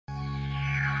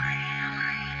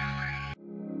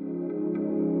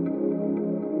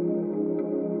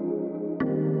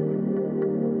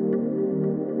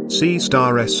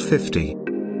Seestar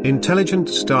S50. Intelligent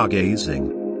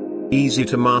stargazing. Easy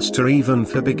to master even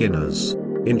for beginners.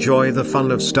 Enjoy the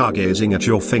fun of stargazing at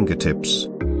your fingertips.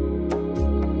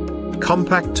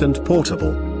 Compact and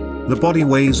portable. The body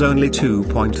weighs only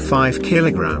 2.5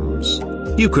 kilograms.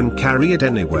 You can carry it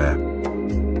anywhere.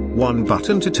 One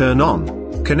button to turn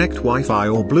on, connect Wi-Fi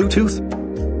or Bluetooth.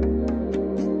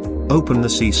 Open the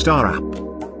Seestar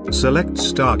app. Select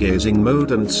stargazing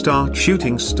mode and start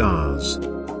shooting stars.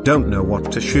 Don't know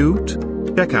what to shoot?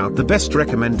 Check out the best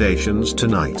recommendations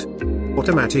tonight.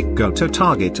 Automatic go to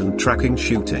target and tracking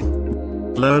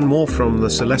shooting. Learn more from the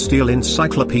Celestial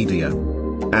Encyclopedia.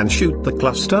 And shoot the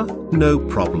cluster? No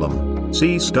problem.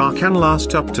 Seestar can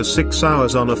last up to 6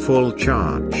 hours on a full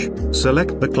charge.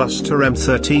 Select the cluster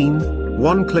M13,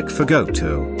 one click for go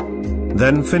to.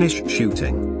 Then finish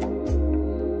shooting.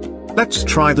 Let's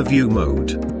try the view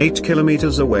mode. 8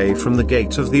 kilometers away from the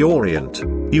Gate of the Orient,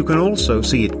 you can also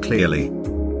see it clearly.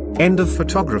 End of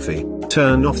photography,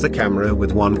 turn off the camera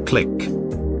with one click.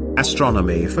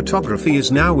 Astronomy photography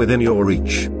is now within your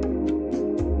reach.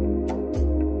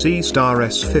 Seestar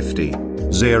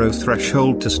S50, zero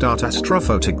threshold to start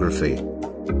astrophotography.